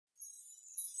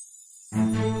We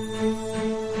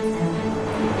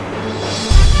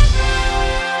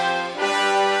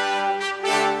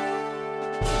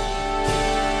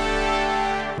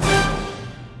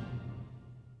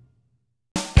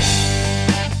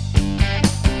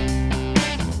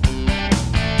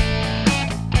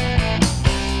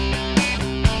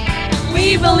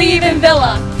believe in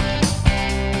Villa.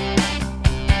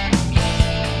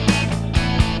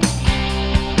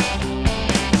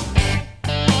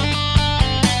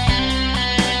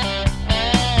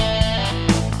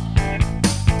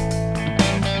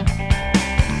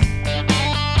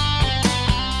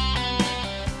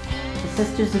 The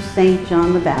Sisters of St.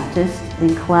 John the Baptist,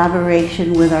 in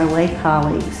collaboration with our lay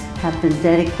colleagues, have been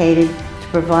dedicated to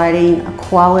providing a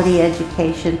quality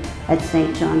education at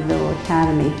St. John Villa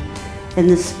Academy. In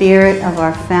the spirit of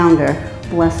our founder,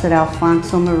 Blessed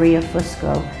Alfonso Maria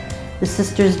Fusco, the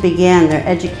sisters began their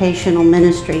educational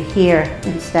ministry here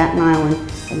in Staten Island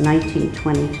in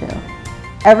 1922.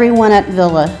 Everyone at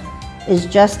Villa is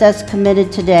just as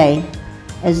committed today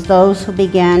as those who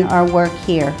began our work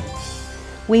here.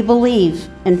 We believe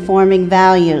in forming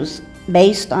values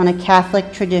based on a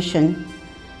Catholic tradition.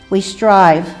 We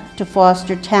strive to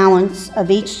foster talents of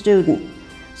each student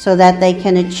so that they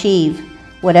can achieve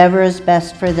whatever is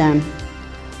best for them.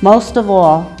 Most of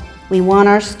all, we want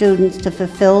our students to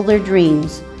fulfill their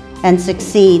dreams and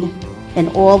succeed in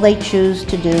all they choose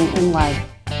to do in life.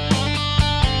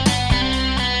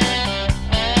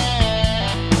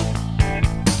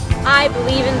 I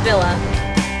believe in Villa.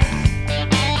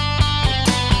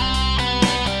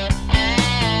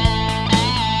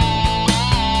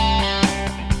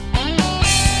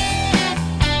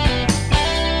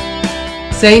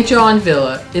 St. John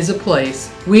Villa is a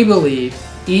place we believe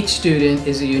each student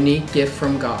is a unique gift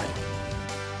from God.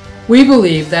 We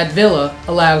believe that Villa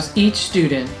allows each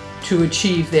student to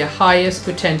achieve their highest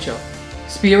potential,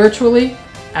 spiritually,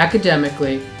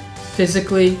 academically,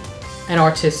 physically, and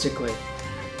artistically.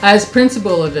 As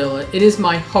principal of Villa, it is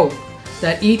my hope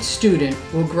that each student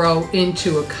will grow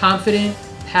into a confident,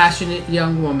 passionate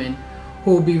young woman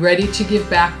who will be ready to give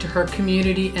back to her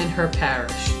community and her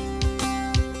parish.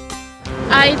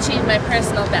 I achieved my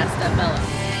personal best at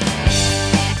Villa.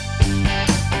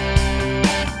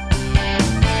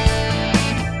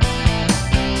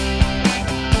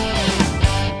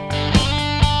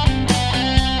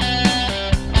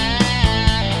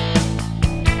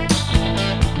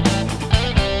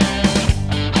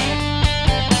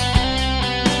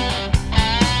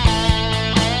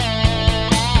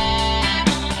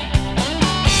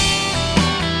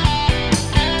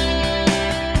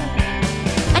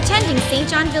 Attending St.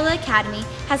 John Villa Academy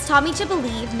has taught me to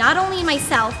believe not only in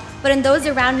myself, but in those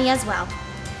around me as well.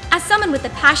 As someone with a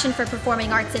passion for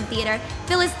performing arts and theater,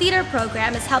 Villa's theater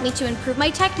program has helped me to improve my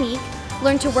technique,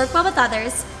 learn to work well with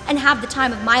others, and have the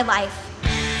time of my life.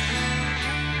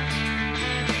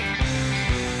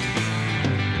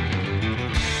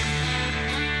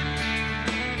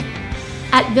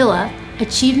 At Villa,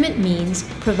 achievement means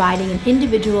providing an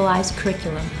individualized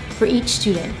curriculum for each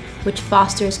student, which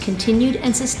fosters continued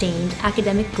and sustained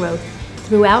academic growth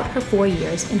throughout her 4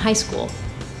 years in high school.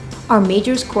 Our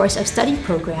Majors Course of Study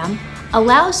program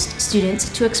allows students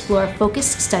to explore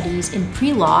focused studies in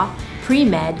pre-law,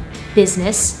 pre-med,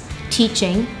 business,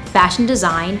 teaching, fashion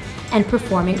design, and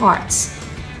performing arts.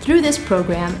 Through this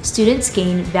program, students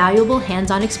gain valuable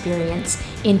hands-on experience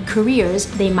in careers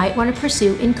they might want to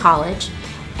pursue in college,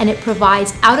 and it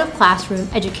provides out-of-classroom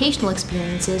educational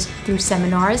experiences through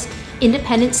seminars,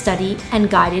 independent study, and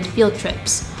guided field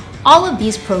trips. All of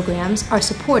these programs are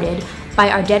supported by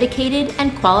our dedicated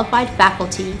and qualified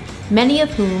faculty, many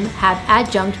of whom have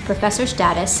adjunct professor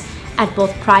status at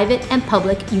both private and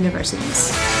public universities.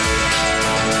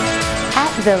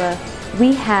 At Villa,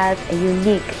 we have a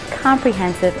unique,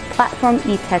 comprehensive platform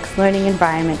eText learning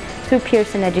environment through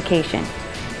Pearson Education.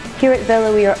 Here at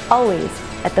Villa, we are always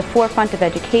at the forefront of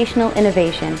educational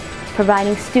innovation,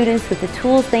 providing students with the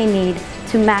tools they need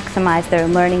to maximize their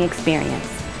learning experience.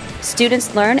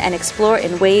 Students learn and explore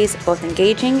in ways both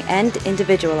engaging and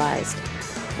individualized.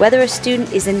 Whether a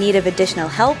student is in need of additional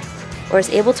help or is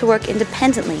able to work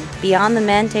independently beyond the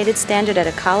mandated standard at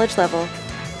a college level,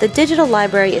 the digital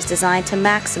library is designed to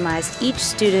maximize each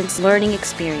student's learning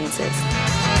experiences.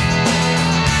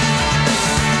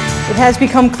 It has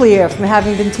become clear from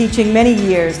having been teaching many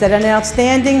years that an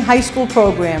outstanding high school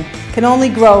program can only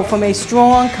grow from a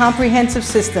strong, comprehensive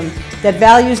system that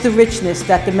values the richness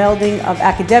that the melding of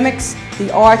academics, the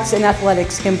arts, and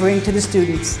athletics can bring to the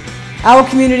students. Our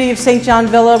community of St. John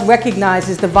Villa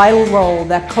recognizes the vital role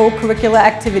that co-curricular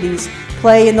activities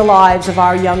play in the lives of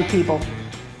our young people.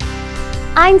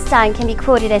 Einstein can be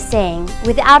quoted as saying,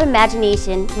 "Without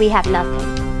imagination, we have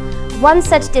nothing." One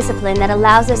such discipline that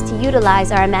allows us to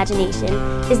utilize our imagination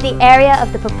is the area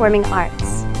of the performing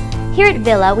arts. Here at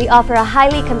Villa, we offer a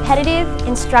highly competitive,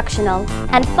 instructional,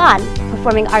 and fun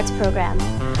performing arts program,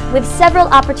 with several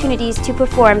opportunities to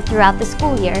perform throughout the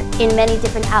school year in many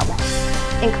different outlets,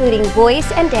 including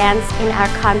voice and dance in our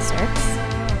concerts,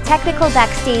 technical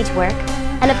backstage work,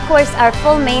 and of course our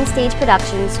full main stage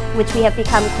productions, which we have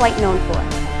become quite known for.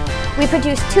 We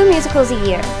produce 2 musicals a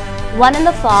year, one in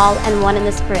the fall and one in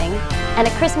the spring, and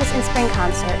a Christmas and spring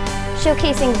concert,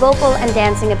 showcasing vocal and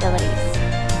dancing abilities.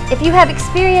 If you have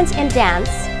experience in dance,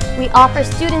 we offer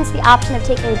students the option of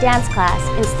taking dance class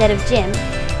instead of gym,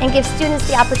 and give students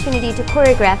the opportunity to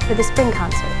choreograph for the spring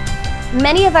concert.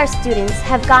 Many of our students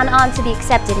have gone on to be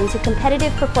accepted into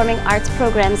competitive performing arts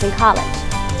programs in college,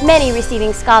 many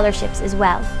receiving scholarships as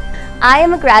well. I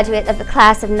am a graduate of the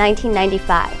class of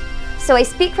 1995, so I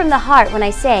speak from the heart when I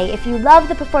say if you love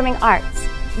the performing arts,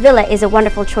 Villa is a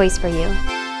wonderful choice for you.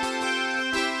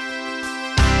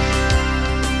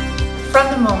 From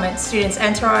the moment students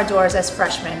enter our doors as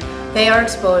freshmen, they are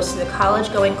exposed to the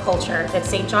college-going culture that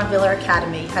St. John Villa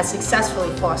Academy has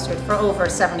successfully fostered for over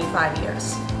 75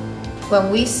 years. When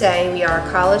we say we are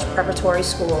a college preparatory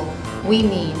school, we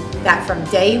mean that from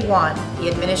day one, the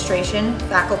administration,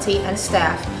 faculty, and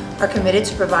staff are committed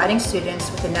to providing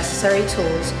students with the necessary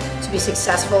tools to be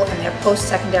successful in their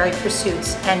post-secondary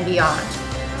pursuits and beyond.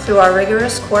 Through our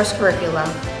rigorous course curriculum,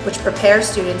 which prepares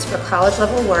students for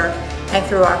college-level work, and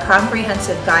through our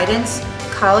comprehensive guidance,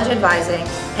 college advising,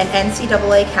 and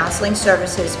NCAA counseling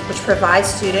services, which provide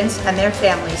students and their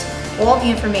families all the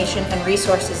information and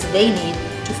resources they need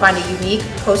to find a unique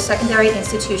post-secondary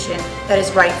institution that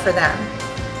is right for them.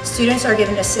 Students are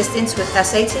given assistance with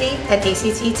SAT and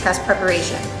ACT test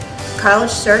preparation,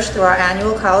 college search through our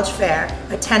annual college fair,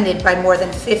 attended by more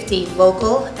than 50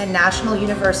 local and national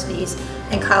universities,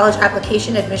 and college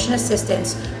application admission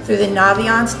assistance through the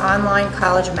Naviance online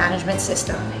college management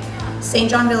system. St.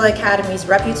 John Villa Academy's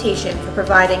reputation for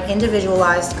providing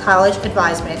individualized college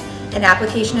advisement and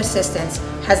application assistance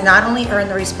has not only earned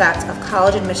the respect of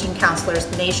college admission counselors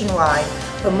nationwide,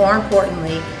 but more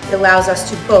importantly, it allows us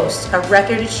to boast a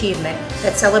record achievement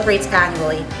that celebrates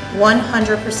annually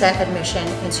 100% admission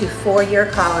into 4-year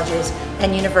colleges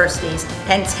and universities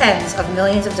and tens of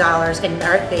millions of dollars in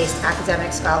merit-based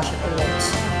academic scholarship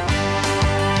awards.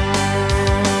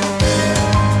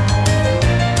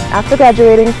 After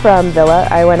graduating from Villa,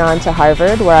 I went on to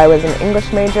Harvard, where I was an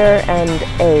English major and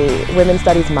a women's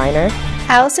studies minor.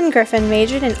 Allison Griffin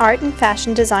majored in art and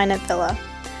fashion design at Villa.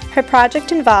 Her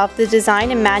project involved the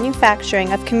design and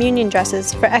manufacturing of communion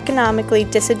dresses for economically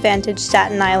disadvantaged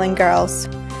Staten Island girls.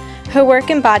 Her work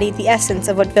embodied the essence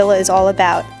of what Villa is all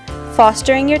about,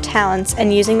 fostering your talents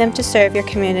and using them to serve your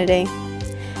community.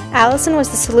 Allison was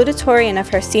the salutatorian of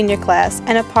her senior class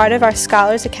and a part of our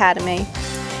Scholars Academy.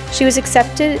 She was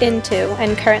accepted into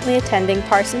and currently attending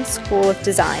Parsons School of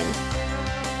Design.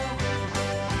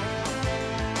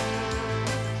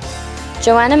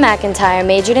 Joanna McIntyre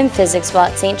majored in physics while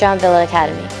at St. John Villa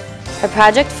Academy. Her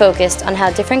project focused on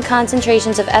how different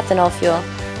concentrations of ethanol fuel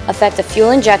affect the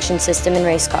fuel injection system in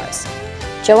race cars.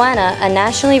 Joanna, a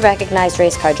nationally recognized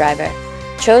race car driver,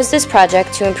 chose this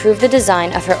project to improve the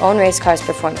design of her own race car's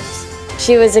performance.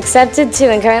 She was accepted to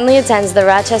and currently attends the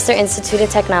Rochester Institute of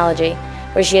Technology,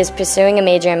 where she is pursuing a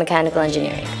major in mechanical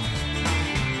engineering.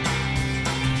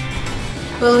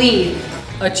 Believe.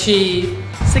 Achieve.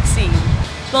 Succeed.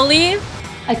 Believe.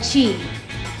 Achieve.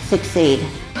 Succeed.